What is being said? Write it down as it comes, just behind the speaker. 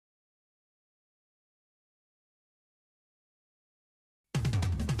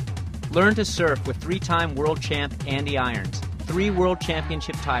Learn to surf with 3-time world champ Andy Irons. 3 world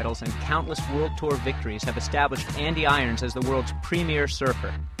championship titles and countless world tour victories have established Andy Irons as the world's premier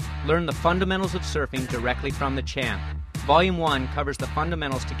surfer. Learn the fundamentals of surfing directly from the champ. Volume 1 covers the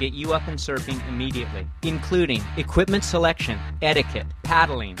fundamentals to get you up and surfing immediately, including equipment selection, etiquette,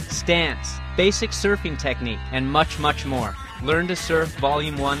 paddling, stance, basic surfing technique, and much, much more. Learn to Surf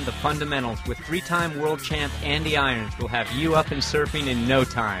Volume 1, The Fundamentals, with 3-time world champ Andy Irons will have you up and surfing in no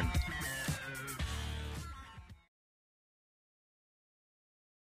time.